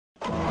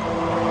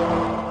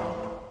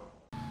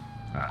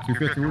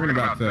250. We're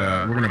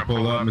gonna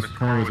pull up. Mr.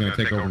 Cornwood's gonna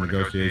take over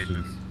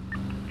negotiations.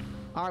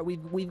 All right,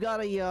 we've got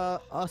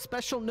a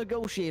special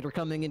negotiator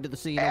coming into the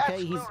scene.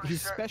 Okay,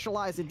 he's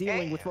specialized in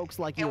dealing with folks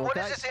like you. And okay.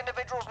 what is this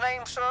individual's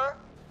name, sir?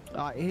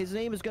 His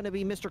name is going to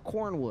be Mr.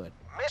 Cornwood.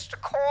 Mr.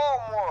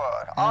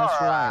 Cornwood.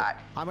 That's right.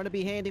 I'm going to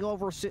be handing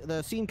over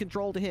the scene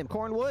control to him.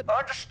 Cornwood.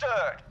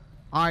 Understood.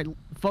 All right,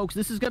 folks.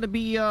 This is going to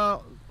be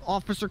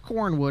Officer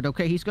Cornwood.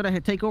 Okay, he's going to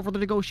take over the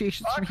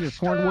negotiations from here.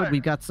 Cornwood.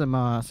 We've got some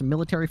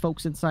military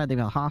folks inside. They've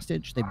got a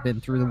hostage. They've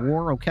been through the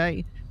war.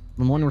 Okay.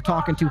 The one we're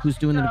talking to, who's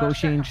doing the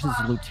negotiations, is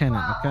a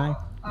lieutenant. Okay.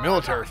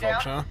 Military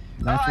folks, huh?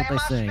 That's what they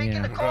say.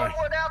 Yeah.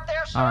 Cornwood out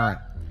there, sir? All right.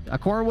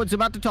 Cornwood's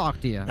about to talk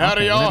to you.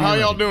 Howdy, y'all. How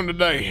y'all doing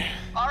today?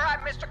 All right,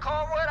 Mr.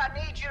 Cornwood, I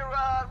need you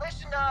to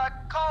listen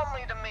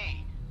calmly to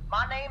me.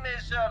 My name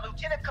is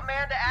Lieutenant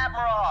Commander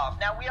Admirov.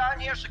 Now, we are in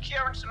here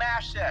securing some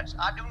assets.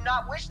 I do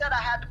not wish that I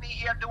had to be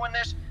here doing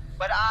this,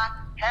 but I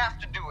have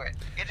to do it.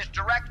 It is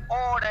direct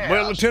orders.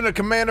 Well, Lieutenant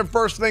Commander,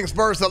 first things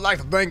first, I'd like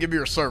to thank you for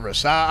your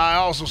service. I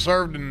also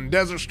served in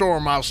Desert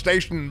Storm. I was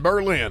stationed in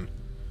Berlin.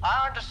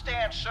 I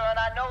understand, sir, and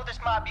I know this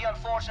might be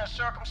unfortunate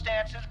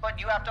circumstances, but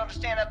you have to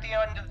understand at the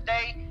end of the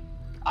day,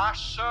 I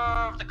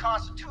serve the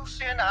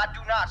Constitution, I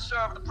do not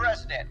serve the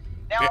President.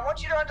 Now, I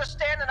want you to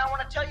understand, and I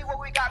want to tell you what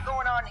we got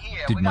going on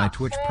here. We got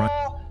 4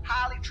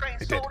 highly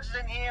trained soldiers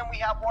in here, and we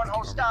have 1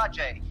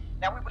 hostage.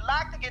 Now, we would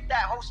like to get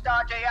that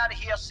hostage out of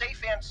here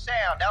safe and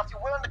sound. Now, if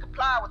you're willing to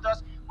comply with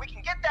us, we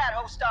can get that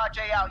hostage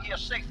out here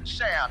safe and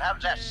sound. How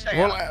does that sound?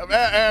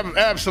 Well,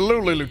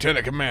 absolutely,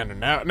 Lieutenant Commander.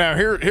 Now,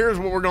 here's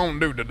what we're going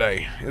to do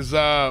today. Is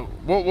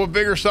we'll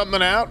figure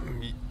something out.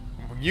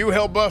 You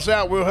help us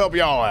out, we'll help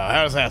y'all out.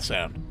 How does that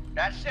sound?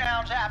 That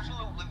sounds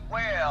absolutely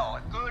well.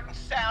 Good and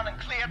sound and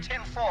clear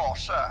 10-4,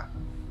 sir.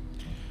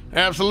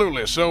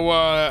 Absolutely. So,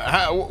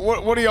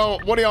 what do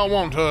y'all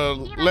want to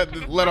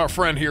let our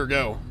friend here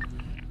go?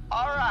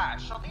 All right.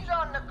 So these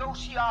are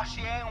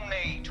negotiation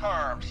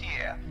terms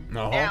here.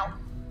 Now,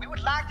 we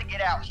would like to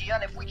get out here,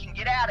 and if we can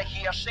get out of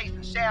here safe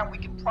and sound, we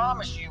can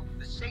promise you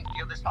the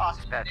safety of this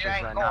hospital. There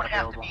ain't going to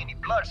have to be any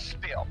blood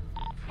spill.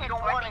 We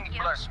don't want any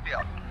blood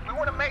spill. We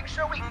want to make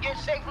sure we can get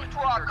safely to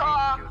our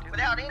car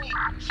without any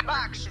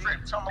spike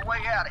strips on the way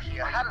out of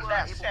here. How does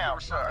that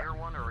sound, sir?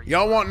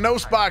 Y'all want no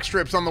spike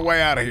strips on the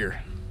way out of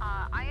here?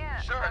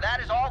 Sir, that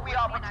is all we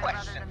are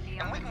requesting,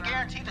 and we can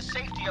guarantee the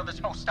safety of this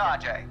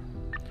hostage.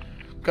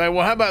 Okay,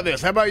 well, how about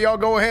this? How about y'all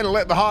go ahead and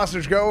let the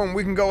hostage go, and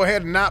we can go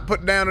ahead and not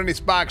put down any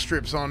spike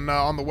strips on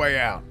the way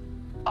out.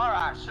 All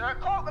right, sir.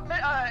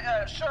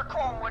 Sir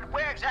Cornwood,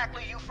 where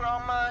exactly are you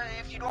from,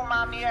 if you don't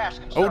mind me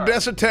asking, sir?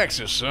 Odessa,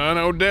 Texas, son.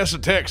 Odessa,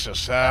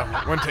 Texas.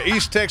 Went to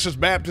East Texas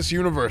Baptist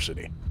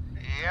University.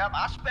 Yep,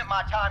 I spent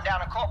my time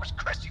down in Corpus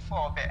Christi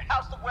for a bit.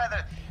 How's the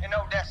weather in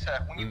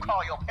Odessa when you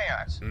call your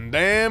parents?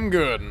 Damn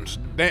good.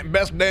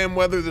 Best damn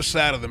weather this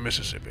side of the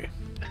Mississippi.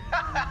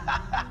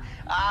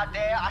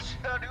 I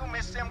sure do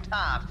miss them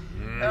times.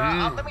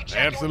 Let me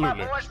check in with my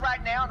boys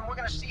right now, and we're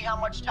going to see how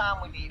much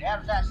time we need. How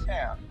does that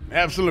sound?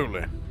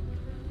 Absolutely.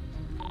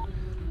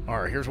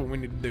 All right, here's what we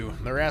need to do.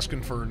 They're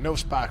asking for no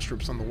spike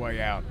strips on the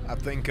way out. I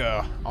think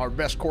our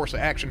best course of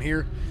action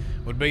here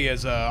would be,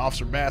 as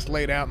Officer Bass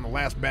laid out in the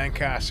last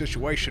Bankai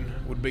situation,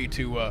 would be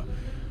to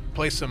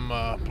place some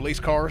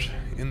police cars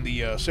in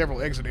the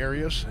several exit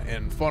areas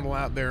and funnel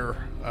out their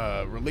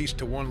release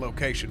to one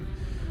location.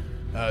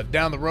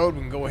 Down the road,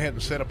 we can go ahead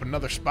and set up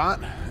another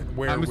spot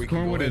where we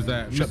can go ahead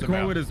and shut them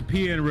out. Mr. Cornwood is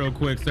PN real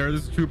quick, sir.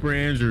 This is Trooper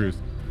Andrews.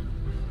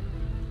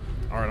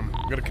 All right, I'm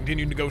going to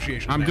continue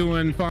negotiations. I'm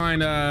doing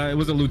fine. It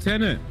was a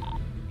lieutenant.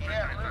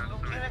 Yeah,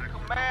 Lieutenant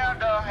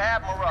Commander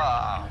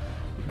Admirov.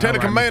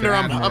 Lieutenant Commander,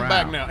 I'm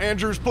back now.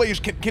 Andrews, please,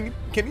 can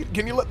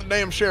you let the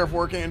damn sheriff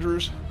work,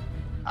 Andrews?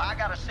 I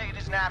gotta say, it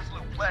is an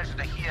absolute pleasure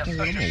to hear such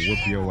I'm gonna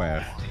whoop your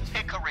ass.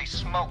 hickory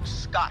smoked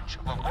scotch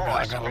of a voice.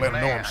 I gotta let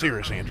him know I'm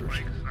serious, Andrews.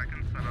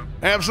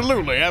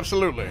 Absolutely,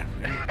 absolutely.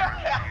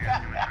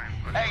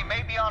 Hey,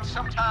 maybe on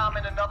some time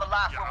in another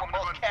life when we're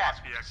both cats,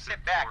 we can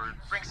sit back,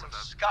 drink some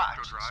scotch,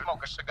 and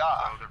smoke a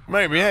cigar.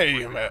 Maybe,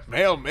 hey,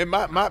 hell, it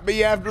might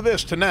be after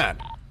this tonight.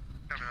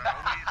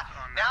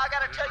 Now I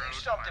gotta tell you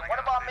something. One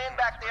of our men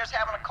back there is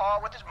having a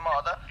call with his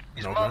mother.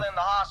 His mother in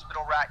the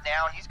hospital right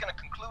now, and he's gonna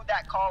conclude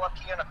that call up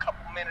here in a couple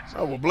minutes.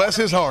 Oh, well, bless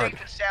his heart.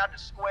 Safe and sound and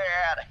square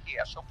out of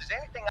here. So if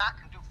there's anything I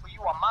can do for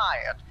you on my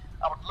end,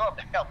 I would love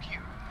to help you.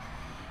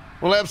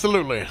 Well,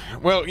 absolutely.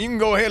 Well, you can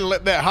go ahead and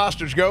let that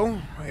hostage go.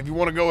 If you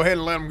want to go ahead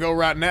and let him go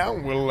right now,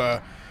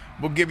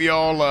 we'll give you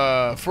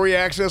all free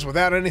access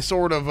without any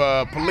sort of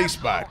police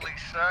spike.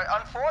 Absolutely, sir.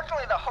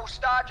 Unfortunately, the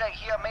hostage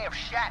here may have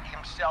shat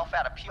himself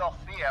out of pure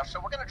fear, so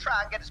we're going to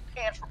try and get his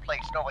pants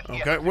replaced over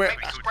here. Okay, well,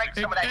 maybe scrape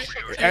some of that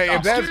shit. Hey,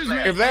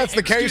 if that's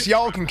the case,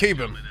 y'all can keep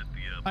him.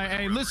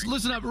 Hey,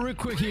 listen up real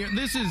quick here.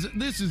 This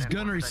is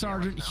Gunnery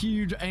Sergeant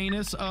Huge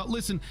Anus.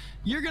 Listen,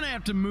 you're gonna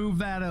have to move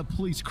that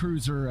police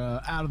cruiser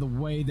out of the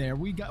way there.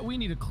 We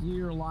need a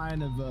clear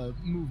line of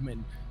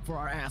movement for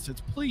our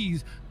assets.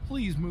 Please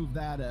move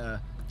that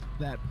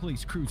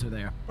police cruiser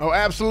there. Oh,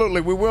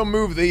 absolutely. We will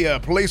move the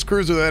police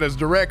cruiser that is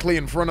directly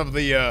in front of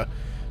the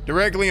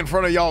directly in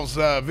front of y'all's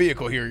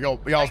vehicle here,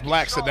 y'all's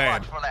black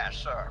sedan. Thank you so much for that,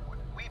 sir.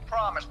 We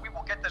promise we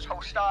will get this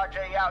whole Star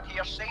J out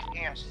here safe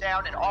and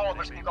sound, and all of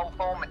us can go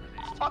home and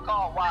fuck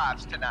our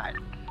wives tonight.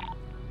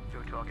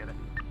 I'll get it.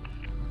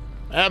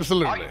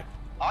 Absolutely.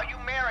 Are you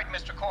married,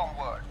 Mr.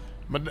 Cornwood?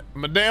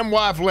 My damn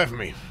wife left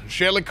me.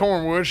 Shelley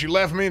Cornwood, she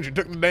left me and she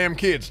took the damn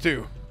kids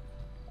too.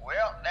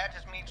 Well, that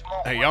just means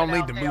more. Hey, y'all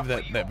need to move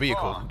that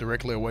vehicle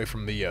directly away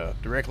from the,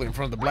 directly in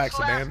front of the black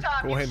sedan.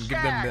 Go ahead and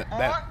give them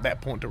that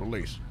point to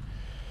release.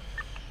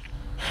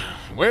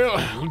 Well,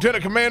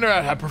 Lieutenant Commander,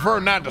 I prefer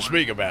not to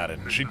speak about it.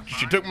 She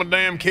took my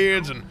damn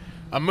kids and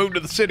I moved to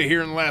the city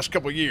here in the last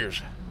couple of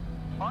years.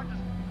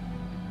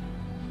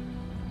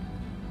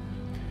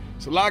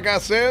 So like I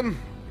said,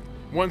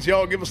 once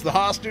y'all give us the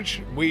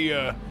hostage, we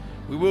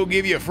will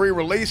give you a free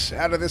release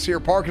out of this here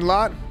parking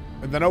lot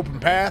with an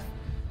open path.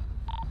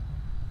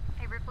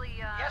 Hey, Ripley,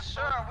 yes,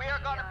 sir. We are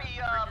going to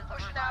be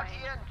pushing out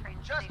here in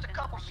just a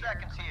couple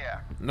seconds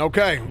here.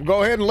 Okay,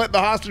 go ahead and let the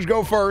hostage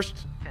go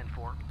first.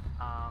 10-4.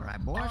 All right,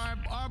 boys. All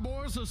right,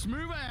 boys, let's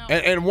move out.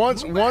 And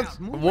once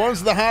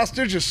the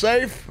hostage is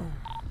safe.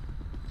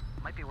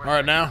 Might be All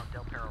right, now.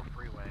 Del Perro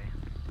Freeway.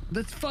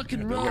 Let's fucking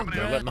They're roll,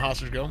 letting the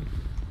hostage go.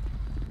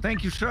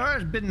 Thank you, sir.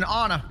 It's been an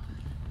honor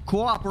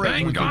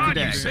cooperating with you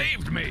today.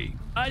 saved me.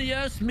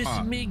 Adios, Miss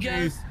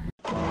Amigas.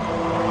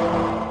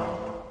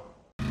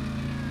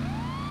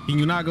 Can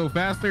you not go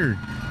faster?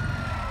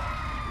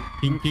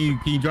 Can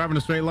you drive in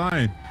a straight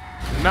line?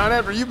 Not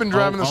after you've been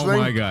driving this thing. Oh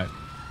my God.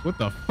 What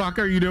the fuck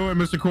are you doing,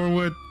 Mr.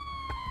 Cornwood?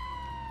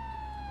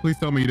 Please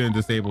tell me you didn't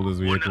disable this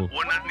vehicle.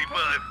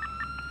 195.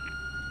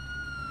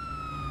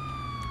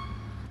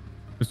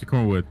 Mr.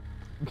 Cornwood.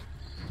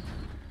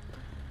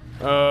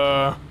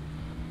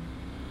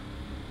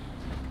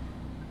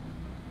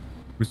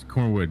 Mr.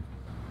 Cornwood.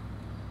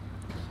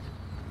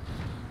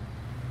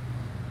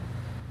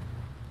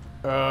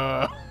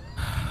 Come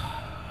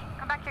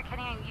back here,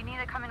 Kenny. You need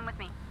to come in with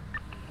me.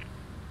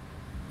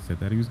 Said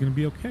that he was gonna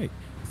be okay.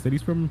 He said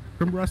he's from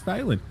Rust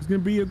Island. He's gonna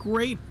be a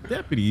great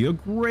deputy, a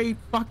great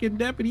fucking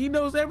deputy. He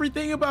knows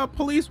everything about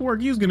police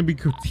work. He's gonna be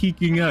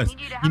critiquing us.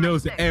 He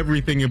knows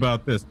everything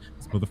about this.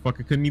 This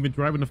motherfucker couldn't even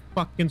drive in a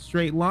fucking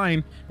straight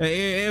line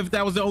if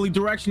that was the only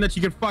direction that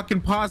you could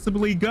fucking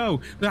possibly go.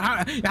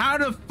 How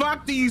the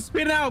fuck do you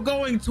spin out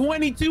going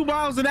 22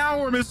 miles an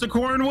hour, Mr.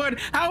 Cornwood?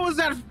 How is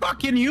that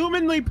fucking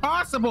humanly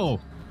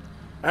possible?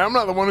 I'm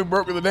not the one who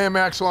broke the damn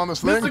axle on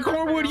this thing. Mr.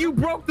 Cornwood, you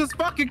broke this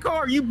fucking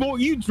car. You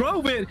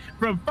drove it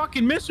from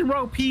fucking Mission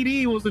Road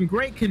PD. It was in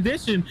great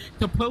condition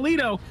to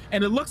Polito,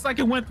 and it looks like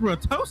it went through a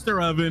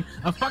toaster oven,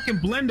 a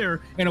fucking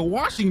blender, and a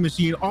washing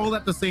machine all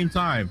at the same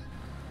time.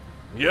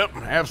 Yep,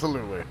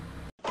 absolutely.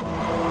 He's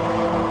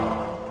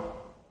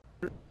trying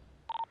to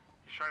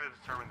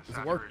determine the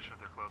saturation of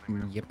their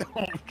clothing. Yep.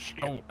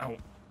 Oh.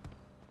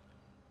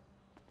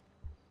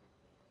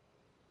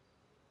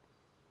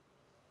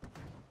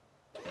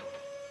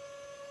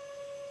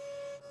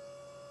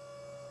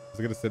 I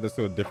was gonna send this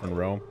to a different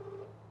realm.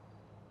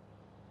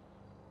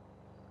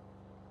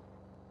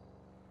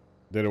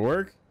 Did it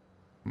work?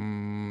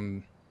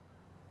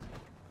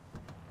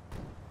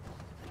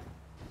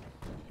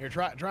 Here,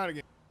 try it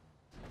again.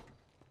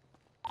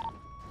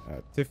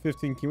 Tip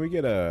 15, can we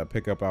get a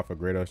pickup off of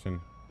Great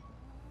Ocean?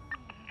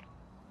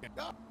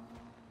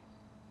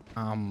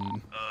 How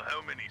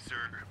many,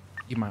 sir?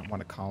 You might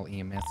want to call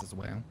EMS as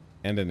well.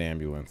 And an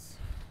ambulance.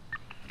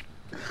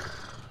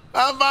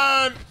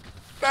 I'm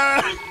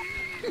fine.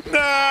 We take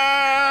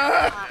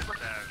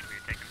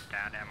him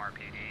down to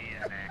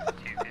MRPD, and then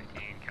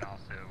 215 can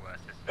also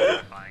assist in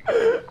identifying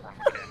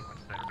Cornwood Inn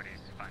once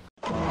everybody's fine.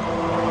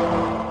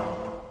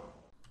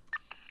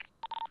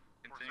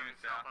 Continuing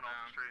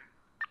southbound.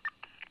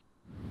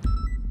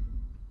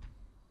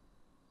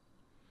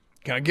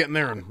 Can I get in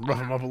there and rough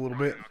him up a little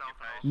bit?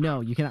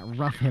 No, you cannot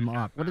rough him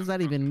up. What does that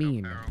even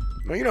mean?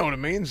 Well, you know what it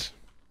means.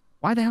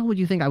 Why the hell would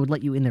you think I would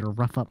let you in there to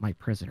rough up my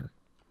prisoner?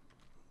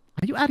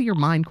 Are you out of your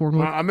mind, Cornwood?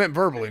 Well, I meant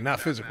verbally, not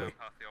physically.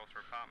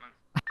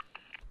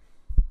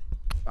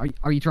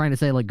 Are you trying to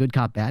say like good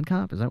cop, bad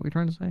cop? Is that what you're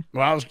trying to say?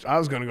 Well, I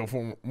was gonna go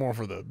more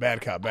for the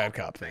bad cop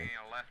thing.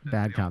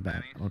 Bad cop,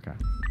 bad. Okay.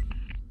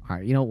 All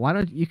right. You know, why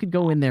don't you could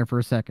go in there for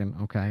a second,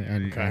 okay?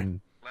 And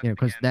you know,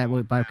 because that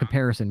would, by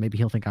comparison, maybe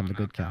he'll think I'm the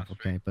good cop,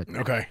 okay? But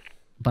okay.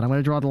 But I'm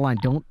gonna draw the line.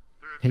 Don't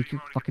take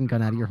your fucking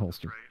gun out of your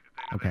holster,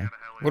 okay?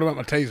 What about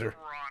my taser?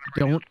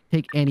 Don't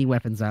take any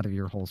weapons out of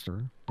your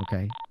holster,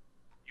 okay?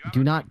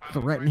 Do not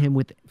threaten him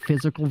with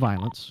physical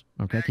violence,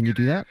 okay? Can you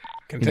do that?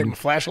 Can I take my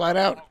flashlight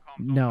out?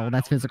 No,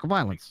 that's physical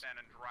violence.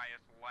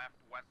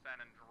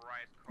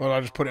 Well,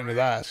 I'll just put it in his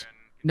eyes.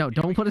 No,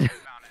 don't put it.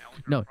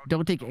 No,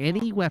 don't take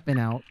any weapon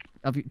out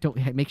of your.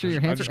 Don't make sure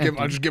your hands are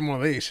empty. I'll just give him one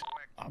of these.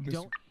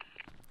 Don't.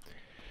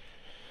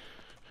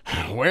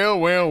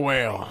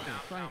 Well.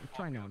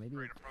 Try now, maybe.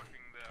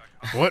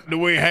 What do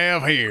we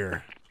have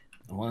here?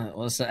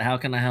 What's that? How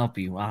can I help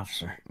you,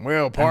 officer?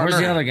 Well, partner.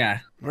 Where's the other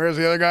guy? Where's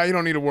the other guy? You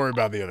don't need to worry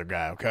about the other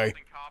guy, okay?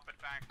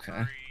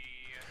 Okay.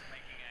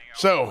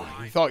 So,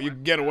 you thought you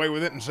could get away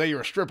with it and say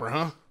you're a stripper,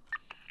 huh?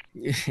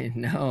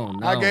 No.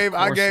 I gave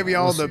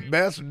y'all the Listen.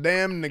 best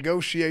damn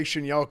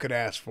negotiation y'all could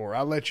ask for.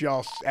 I let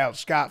y'all out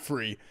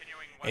scot-free,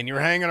 and you're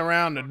hanging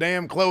around a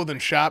damn clothing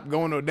shop,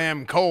 going to a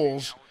damn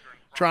Kohl's,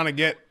 trying to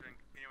get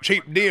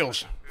cheap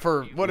deals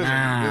for what is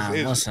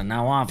it? Listen,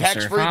 now,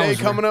 officer. Tax-free day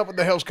coming up. What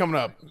the hell's coming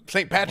up?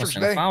 St. Patrick's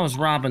Day. If I was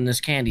robbing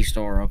this candy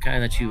store, okay,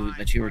 that you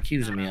were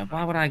accusing me of,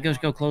 why would I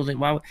go clothing?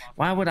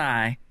 Why would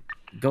I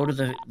go to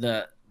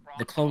the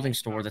clothing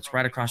store that's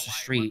right across the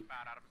street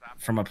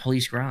from a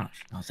police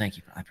garage? Oh, thank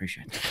you. I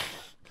appreciate it.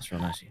 That's real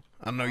nice of you.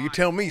 I know. You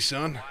tell me,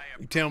 son.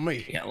 You tell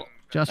me. Yeah. Well,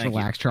 Just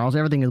relax, Charles.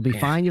 Everything will be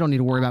fine. You don't need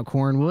to worry about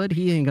Cornwood.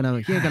 He ain't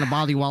gonna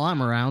bother you while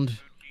I'm around.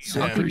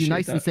 Yeah. I'll keep you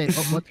nice and safe.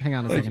 Oh, what? Hang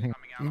on a second. Hang on.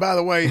 And by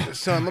the way,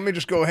 son, let me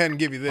just go ahead and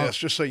give you this,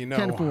 just so you know.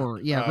 10-4.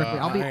 Yeah,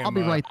 I'll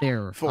be right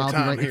there. Full I'll be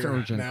time right. It's here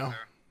urgent. now,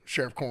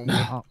 Sheriff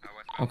Cornwood.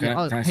 Okay.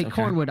 Hey,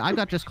 Cornwood, I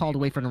got just called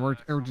away for an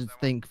urgent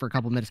thing for a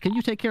couple minutes. Can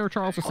you take care of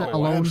Charles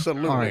alone?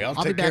 Absolutely. All right, I'll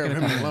be take back care in of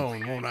a him couple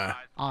alone, won't I?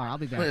 All right, I'll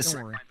be back.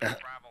 Listen, Don't worry.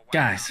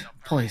 guys,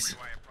 please.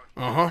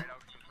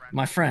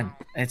 My friend,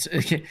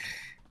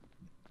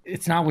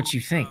 it's not what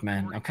you think,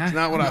 man. Okay. It's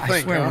not what I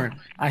think.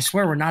 I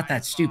swear we're not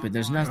that stupid.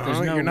 There's no.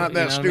 You're not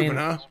that stupid,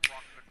 huh?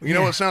 You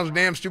know what sounds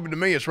damn stupid to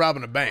me? It's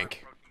robbing a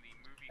bank.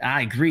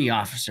 I agree,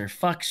 officer.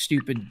 Fuck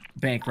stupid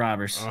bank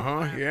robbers.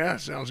 Yeah,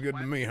 sounds good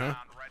to me, huh?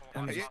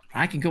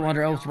 I can go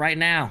under oath right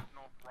now.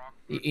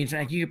 In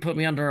fact, you can put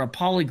me under a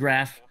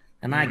polygraph,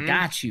 and I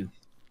got you.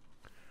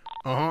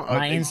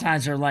 My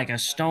insides are like a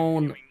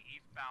stone.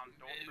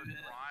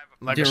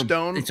 Like a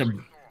stone?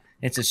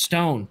 It's a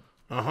stone.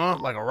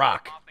 Like a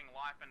rock.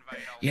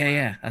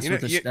 Yeah. That's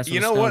what this. You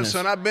know what,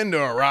 son? I've been to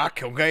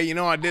Iraq. Okay, you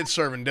know I did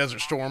serve in Desert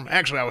Storm.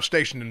 Actually, I was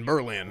stationed in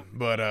Berlin,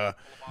 but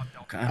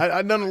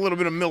I've done a little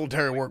bit of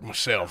military work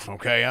myself.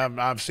 Okay,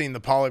 I've seen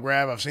the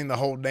polygraph. I've seen the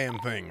whole damn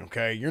thing.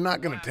 Okay, you're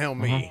not gonna tell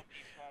me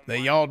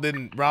that y'all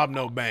didn't rob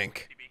no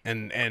bank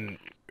and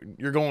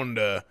you're going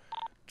to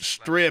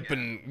strip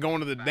and going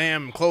to the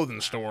damn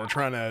clothing store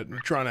trying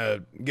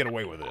to get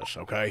away with this.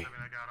 Okay.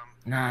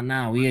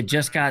 Nah. We had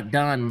just got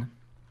done.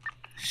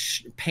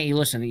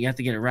 Listen, you have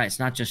to get it right. It's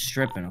not just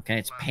stripping, okay?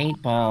 It's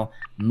paintball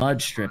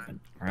mud stripping,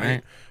 all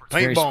right? It's a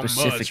very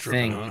specific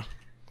thing. Huh?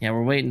 Yeah,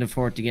 we're waiting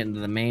for it to get into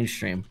the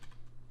mainstream.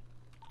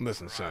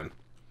 Listen, son.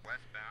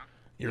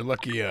 You're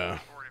lucky, I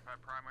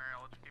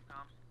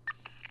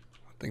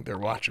think they're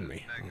watching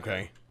me,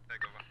 okay?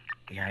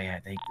 Yeah.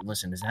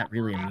 Listen, is that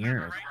really a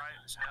mirror?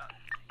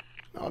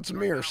 No, it's a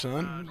mirror,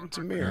 son. It's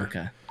a mirror.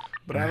 Okay.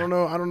 But I don't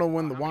know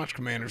when the watch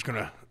commander's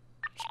gonna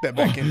step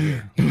back in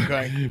here,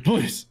 okay?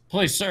 Please,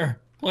 sir.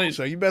 Please.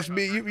 So you best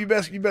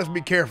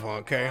be careful,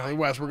 okay?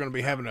 Otherwise, we're gonna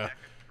be having a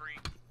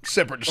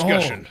separate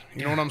discussion.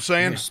 You know what I'm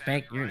saying?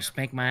 You're gonna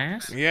spank my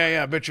ass?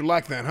 Yeah. I bet you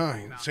like that,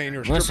 huh? Saying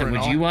you're a stripper. Listen,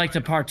 would you like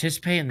to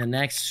participate in the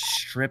next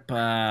strip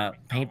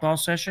paintball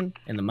session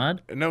in the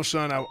mud? No,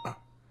 son.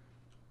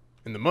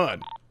 In the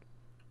mud.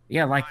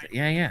 Yeah,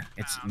 yeah.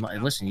 It's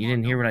listen. You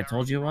didn't hear what I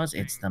told you it was?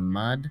 It's the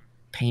mud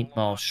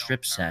paintball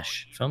strip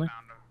sesh. Feel me?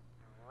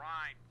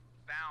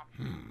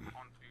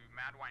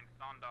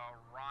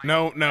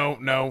 No.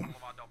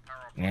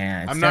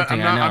 Yeah, it's I'm not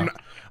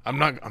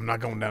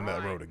going down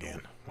that road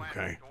again.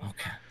 Okay.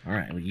 Okay. All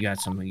right. Well, you got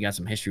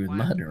some history with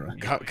mud, or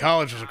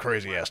college was a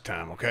crazy ass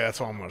time. Okay, that's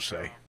all I'm gonna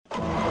say.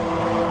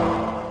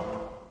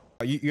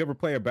 You ever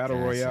play a battle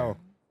royale?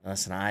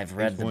 Listen, I've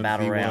read the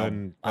battle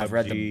royale. I've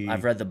read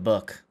the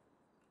book.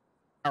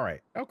 All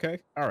right. Okay.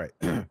 All right.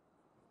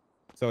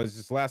 So it's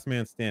just last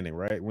man standing,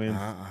 right? Wins.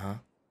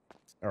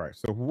 All right.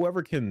 So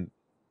whoever can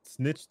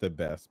snitch the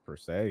best, per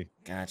se.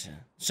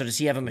 Gotcha. So does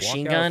he have a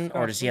machine gun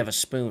or does he have a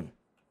spoon?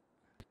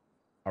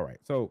 All right.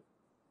 So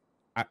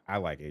I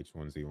like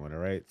H1Z1. All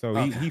right. So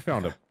he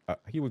found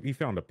he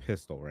found a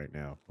pistol right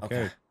now.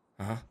 Okay.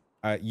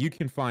 You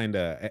can find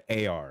a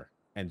AR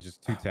and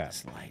just two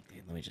taps. Light,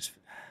 dude. Let me just.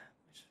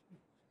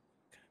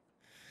 Okay.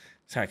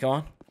 Sorry. Go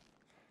on.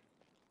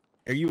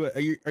 Are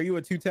you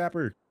a two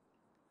tapper?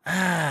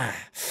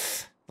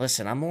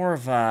 Listen, I'm more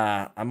of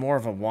a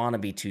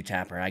wannabe two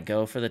tapper. I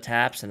go for the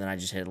taps and then I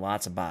just hit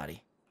lots of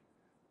body.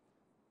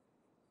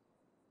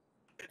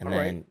 And all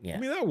then right. Yeah. I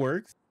mean that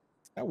works.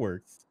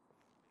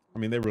 I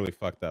mean they really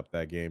fucked up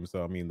that game,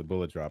 so I mean the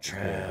bullet drop.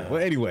 Well,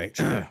 anyway.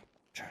 True.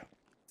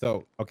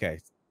 So okay.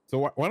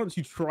 So why don't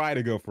you try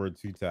to go for a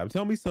two tap?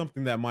 Tell me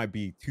something that might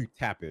be two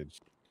tappage.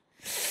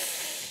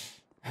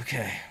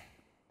 Okay.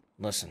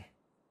 Listen.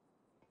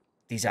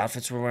 These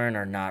outfits we're wearing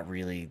are not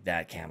really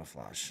that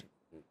camouflage.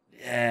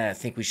 Yeah, I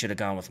think we should have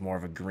gone with more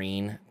of a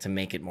green to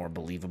make it more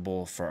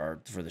believable for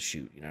the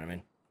shoot. You know what I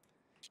mean?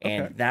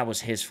 And that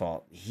was his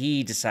fault.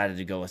 He decided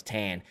to go with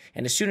tan.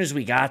 And as soon as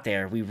we got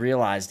there, we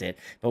realized it,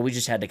 but we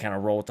just had to kind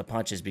of roll with the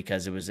punches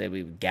because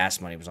gas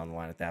money was on the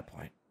line at that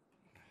point.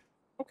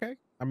 Okay.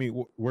 I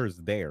mean, where's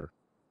there?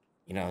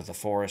 You know, the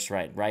forest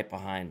right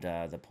behind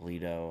the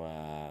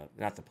Polito,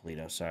 not the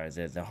Polito, sorry,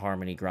 the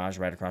Harmony Garage,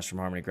 right across from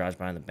Harmony Garage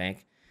behind the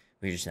bank.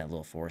 We were just in that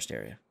little forest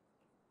area.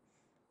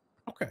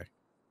 Okay.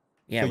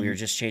 Yeah, so we were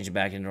just changing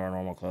back into our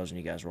normal clothes, and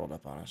you guys rolled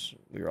up on us.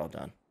 We were all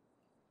done.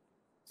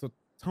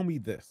 tell me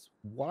this.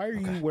 Why are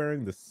you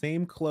wearing the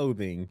same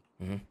clothing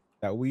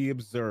that we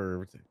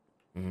observed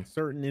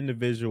certain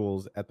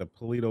individuals at the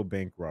Polito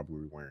Bank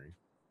robbery wearing?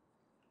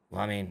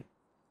 Well, I mean,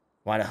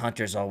 why do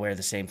hunters all wear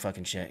the same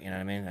fucking shit? You know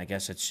what I mean? I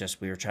guess it's just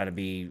we were trying to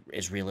be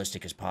as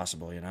realistic as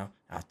possible, you know?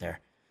 Out there,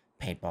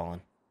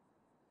 paintballing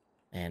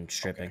and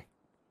stripping.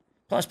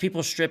 Plus,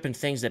 people strip in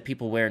things that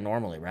people wear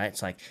normally, right?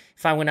 It's like,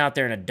 if I went out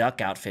there in a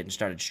duck outfit and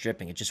started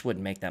stripping, it just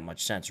wouldn't make that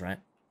much sense, right?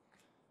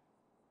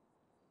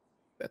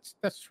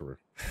 That's true.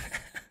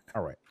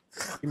 All right.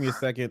 Give me a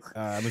second.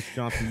 Mr.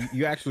 Johnson,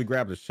 you actually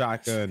grabbed a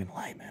shotgun.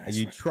 And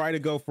you try to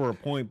go for a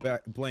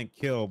point-blank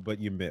kill, but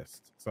you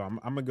missed. So I'm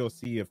going to go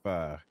see if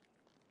Down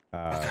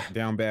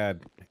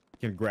Bad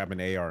can grab an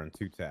AR and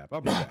 2-tap.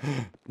 I'll be back.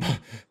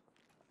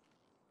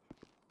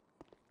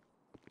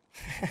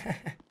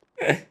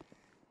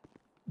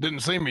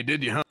 Didn't see me,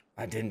 did you, huh?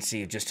 I didn't see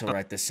you just till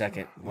right this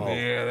second. Whoa.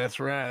 Yeah, that's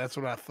right. That's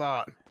what I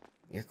thought.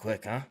 You're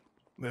quick, huh?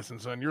 Listen,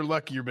 son, you're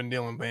lucky you've been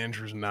dealing with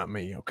Andrews and not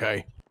me,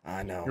 okay?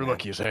 I know. You're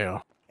lucky as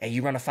hell. Hey,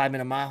 you run a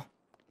 5-minute mile?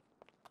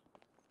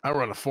 I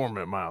run a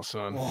 4-minute mile,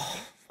 son. Whoa,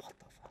 what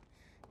the fuck?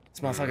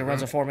 This motherfucker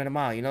runs a 4-minute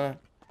mile, you know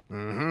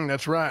that?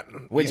 That's right.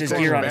 With his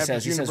gear on, it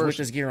says. He says with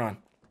his gear on.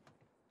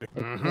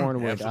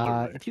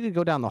 Cornwood, if you could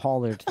go down the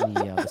hall there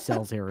to the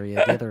cells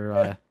area, the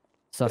other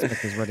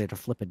suspect is ready to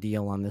flip a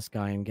deal on this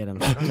guy and get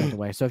him sent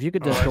away. So if you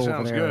could just go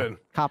over there, good.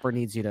 Copper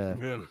needs you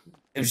to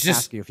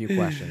ask you a few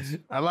questions.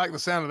 I like the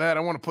sound of that. I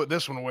want to put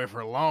this one away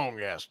for a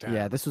long ass time.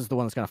 Yeah, this is the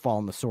one that's going to fall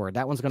on the sword.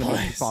 That one's going to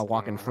be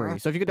walking free.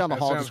 So if you go down the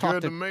hall, just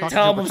talk to me.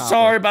 Tell him I'm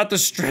sorry about the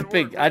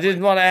stripping. I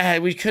didn't want to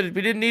add. We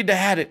didn't need to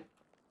add it.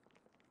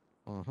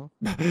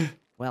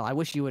 Well, I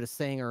wish you would have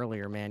sang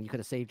earlier, man. You could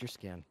have saved your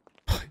skin.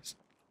 Please.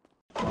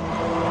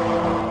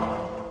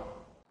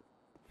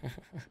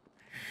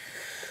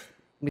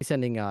 Be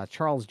sending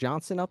Charles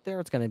Johnson up there.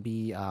 It's going to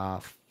be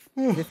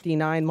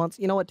 59 months.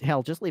 You know what?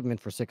 Hell, just leave him in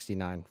for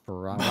 69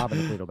 for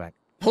robbing the Polito Bank.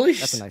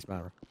 Police. That's a nice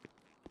matter.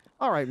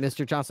 All right,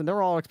 Mr. Johnson.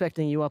 They're all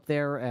expecting you up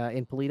there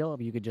in Polito.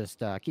 If you could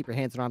just keep your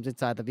hands and arms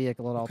inside the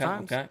vehicle at all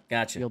times. Okay,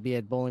 gotcha. You'll be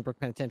at Bolingbrook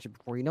Penitentiary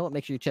before you know it.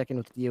 Make sure you check in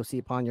with the DOC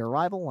upon your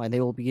arrival, and they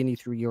will begin you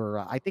through your,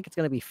 I think it's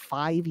going to be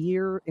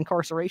 5-year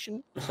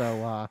incarceration.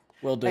 So,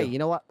 will do. Hey, you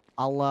know what?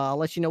 I'll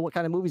let you know what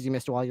kind of movies you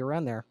missed while you're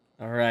around there.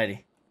 All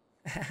righty.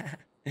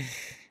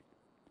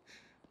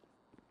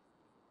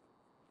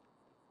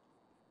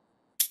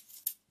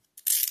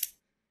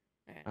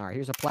 All right,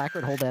 here's a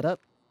placard. Hold that up.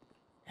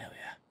 Hell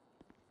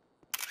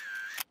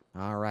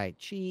yeah. All right,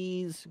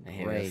 cheese.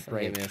 Great.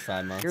 Give me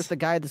 5 months. Here's the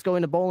guy that's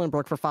going to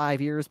Bolingbrook for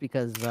 5 years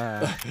because,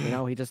 you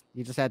know, he just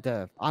had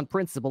to, on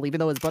principle,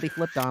 even though his buddy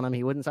flipped on him,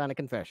 he wouldn't sign a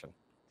confession.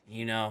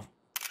 You know,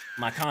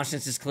 my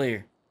conscience is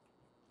clear.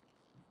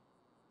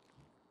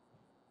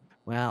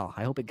 Well,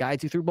 I hope it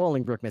guides you through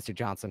Bolingbrook, Mr.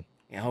 Johnson.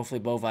 Yeah, hopefully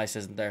Bovice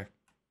isn't there.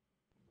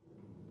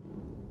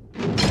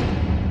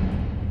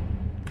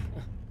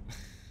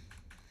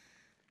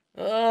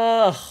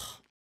 Ugh.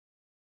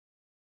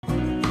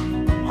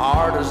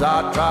 Hard as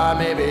I try,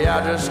 maybe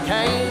I just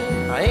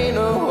can't. I ain't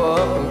no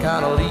up and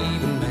kind of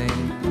leaving me.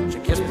 She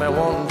kissed me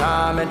one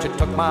time and she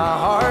took my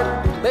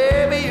heart.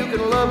 Baby, you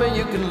can love me,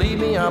 you can leave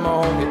me. I'm a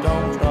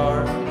honky-tonk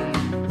star.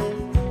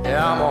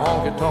 Yeah, I'm a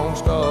honky-tonk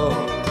star.